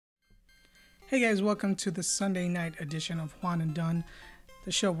Hey guys, welcome to the Sunday night edition of Juan and Done,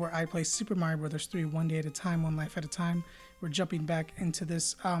 the show where I play Super Mario Bros. 3 one day at a time, one life at a time. We're jumping back into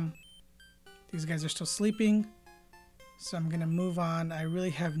this. These guys are still sleeping, so I'm gonna move on. I really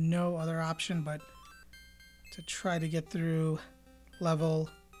have no other option but to try to get through level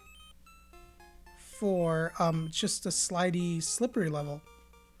 4. Just a slidey, slippery level.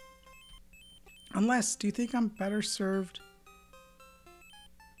 Unless, do you think I'm better served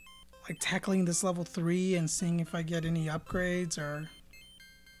like tackling this level 3 and seeing if I get any upgrades, or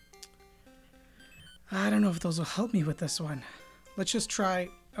I don't know if those will help me with this one. Let's just try.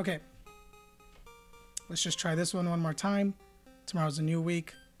 Okay, let's just try this one more time. Tomorrow's a new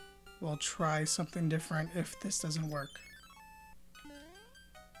week. We'll try something different if this doesn't work.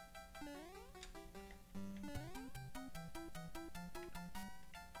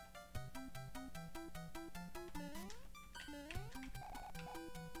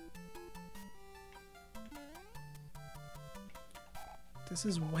 This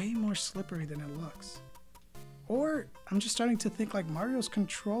is way more slippery than it looks. Or I'm just starting to think like Mario's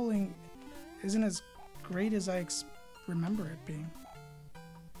controlling isn't as great as I remember it being.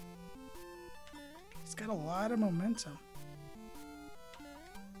 He's got a lot of momentum.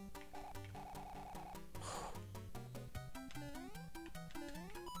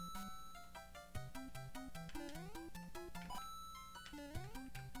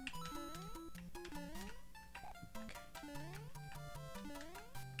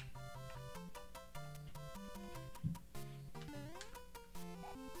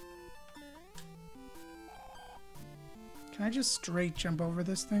 Can I just straight jump over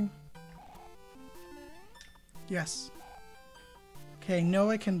this thing? Yes. Okay,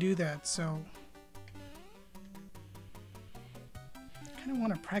 no, I can do that, so I kind of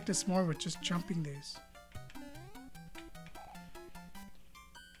want to practice more with just jumping these.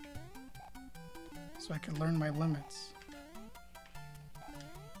 So I can learn my limits.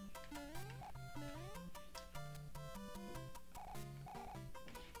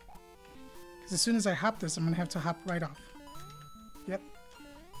 Because as soon as I hop this, I'm going to have to hop right off. Yep.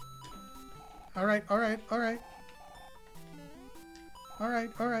 Alright, alright, alright. Alright,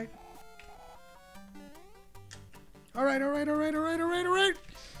 alright. Alright, alright, alright, alright, alright, alright.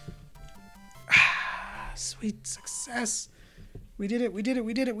 Sweet success. We did it, we did it,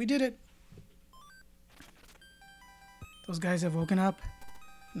 we did it, we did it. Those guys have woken up.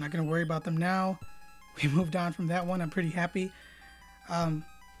 I'm not going to worry about them now. We moved on from that one. I'm pretty happy. I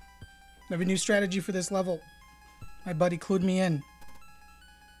have a new strategy for this level. My buddy clued me in.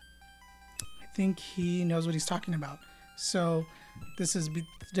 I think he knows what he's talking about. So this is the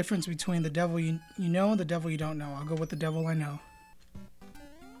difference between the devil you know and the devil you don't know. I'll go with the devil I know.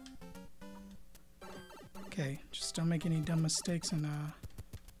 Okay, just don't make any dumb mistakes and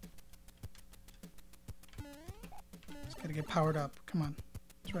just gotta get powered up. Come on.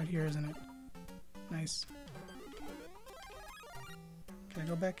 It's right here, isn't it? Nice. Can I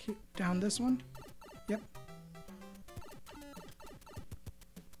go back down this one? Yep.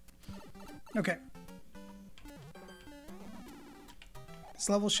 Okay. This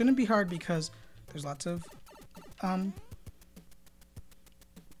level shouldn't be hard because there's lots of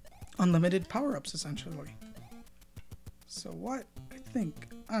unlimited power-ups, essentially. So what I think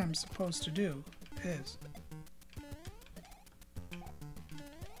I'm supposed to do is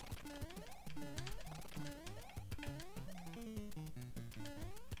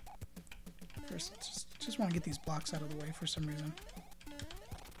first, just want to get these blocks out of the way for some reason.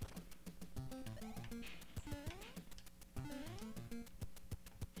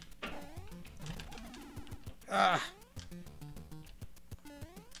 Ah!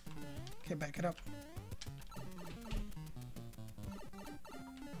 Okay, back it up.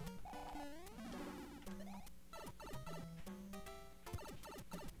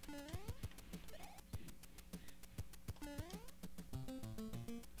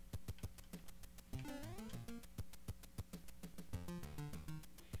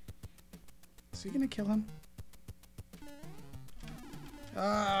 Is he gonna kill him?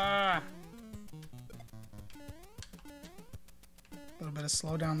 Ah! A little bit of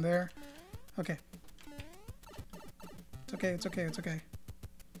slowdown there. Okay. It's okay, it's okay, it's okay.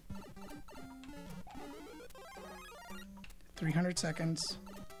 300 seconds.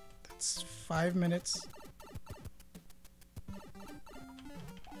 That's 5 minutes.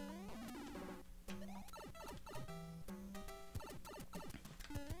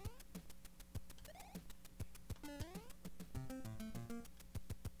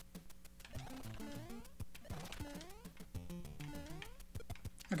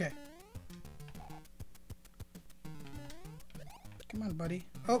 Okay. Come on, buddy.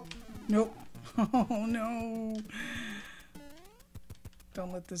 Oh, nope. Oh no.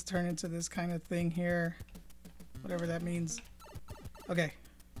 Don't let this turn into this kind of thing here. Whatever that means. Okay.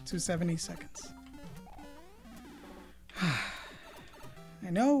 270 seconds. I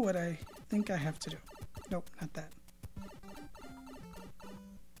know what I think I have to do. Nope, not that.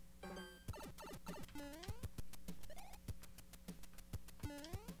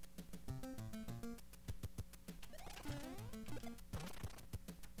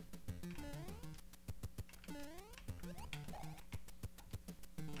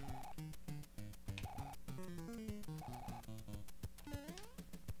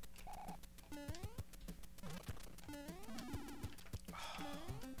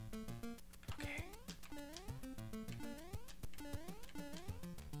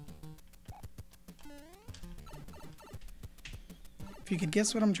 If you could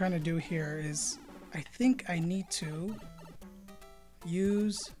guess what I'm trying to do here is, I think I need to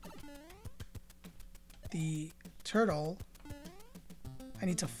use the turtle. I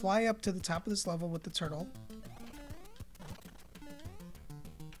need to fly up to the top of this level with the turtle.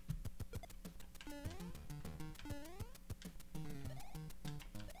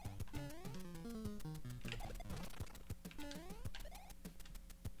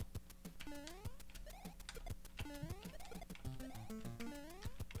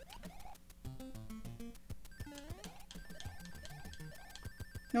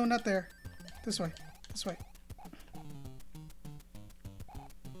 No, not there. This way. This way.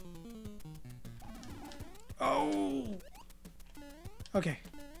 Oh! Okay.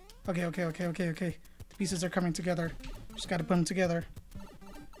 Okay. The pieces are coming together. Just gotta put them together.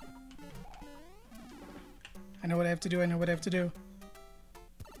 I know what I have to do.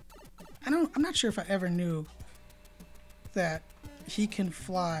 I'm not sure if I ever knew that he can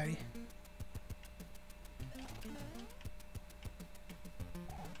fly.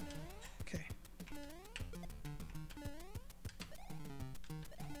 Okay.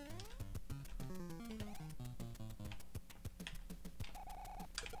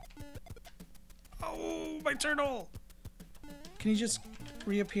 Oh, my turtle! Can you just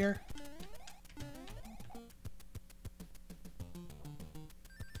reappear?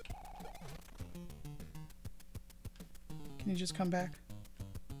 Can you just come back?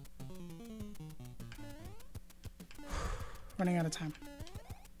 Running out of time.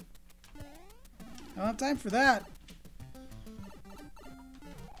 I don't have time for that.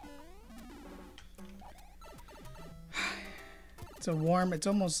 It's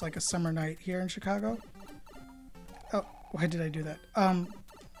almost like a summer night here in Chicago. Oh, why did I do that?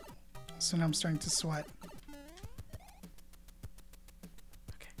 So now I'm starting to sweat.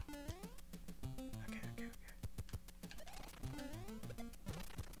 Okay.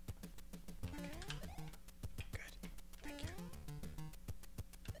 Good. Thank you.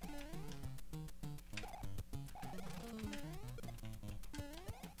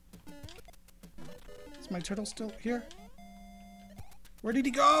 Is my turtle still here? Where did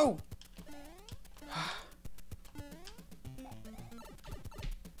he go?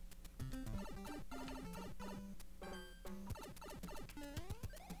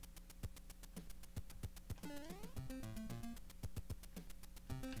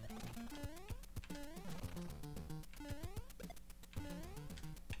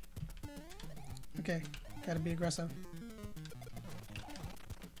 Okay, gotta be aggressive.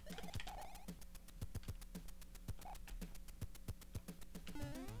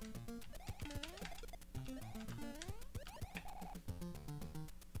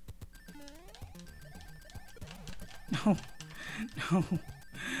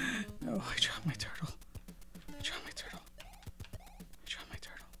 No, I dropped my turtle. I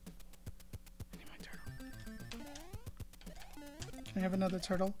need my turtle. Can I have another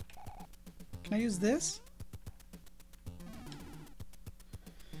turtle? Can I use this?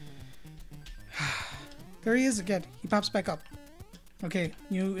 There he is again. He pops back up. Okay,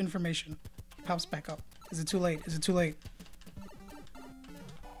 new information. He pops back up. Is it too late? Is it too late?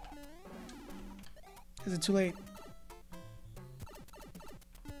 Okay.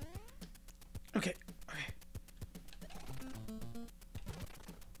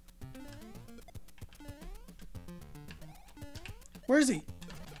 Where is he?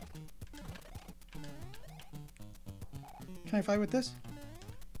 Can I fly with this?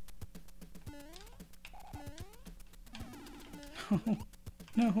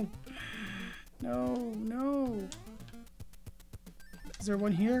 No. Is there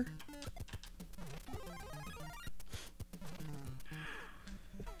one here?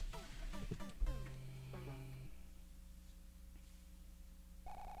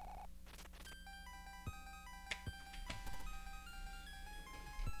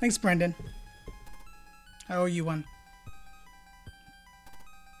 Thanks, Brendan. I owe you one.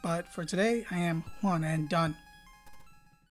 But for today, I am Juan and done.